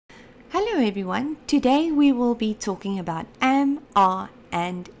Hello everyone, today we will be talking about am, are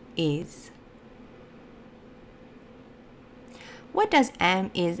and is. What does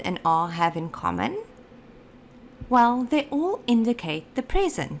am, is and are have in common? Well, they all indicate the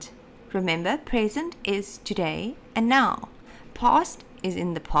present. Remember, present is today and now. Past is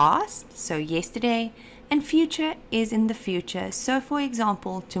in the past, so yesterday, and future is in the future, so for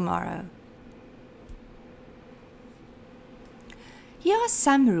example, tomorrow. Here are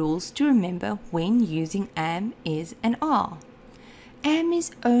some rules to remember when using am, is and are. Am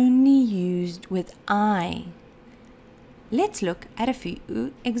is only used with I. Let's look at a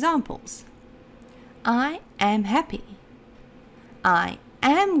few examples. I am happy. I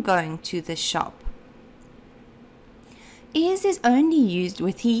am going to the shop. Is only used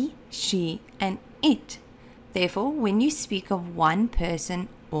with he, she and it. Therefore, when you speak of one person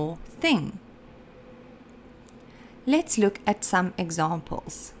or thing. Let's look at some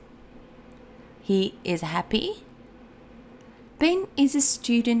examples. He is happy. Ben is a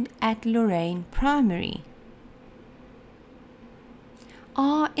student at Lorraine Primary.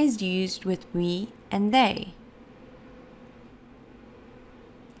 Are is used with we and they.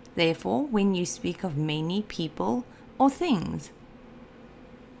 Therefore, when you speak of many people or things.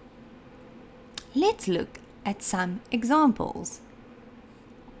 Let's look at some examples.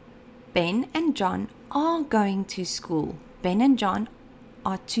 Ben and John are going to school. Ben and John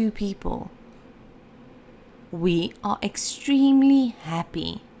are two people. We are extremely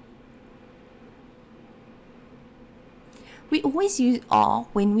happy. We always use are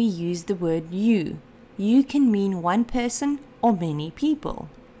when we use the word you. You can mean one person or many people.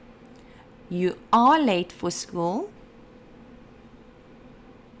 You are late for school.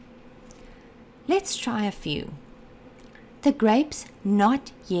 Let's try a few. The grapes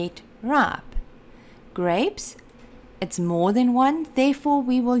not yet ripe. Grapes, it's more than one, therefore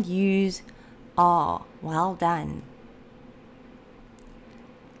we will use are. Well done.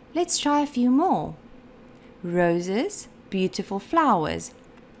 Let's try a few more. Roses, beautiful flowers.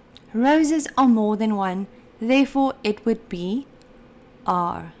 Roses are more than one, therefore it would be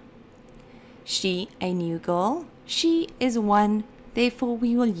are. She, a new girl. She is one, therefore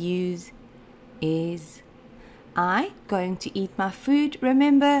we will use is. I, going to eat my food.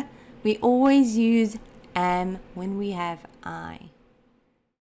 Remember, we always use am when we have I.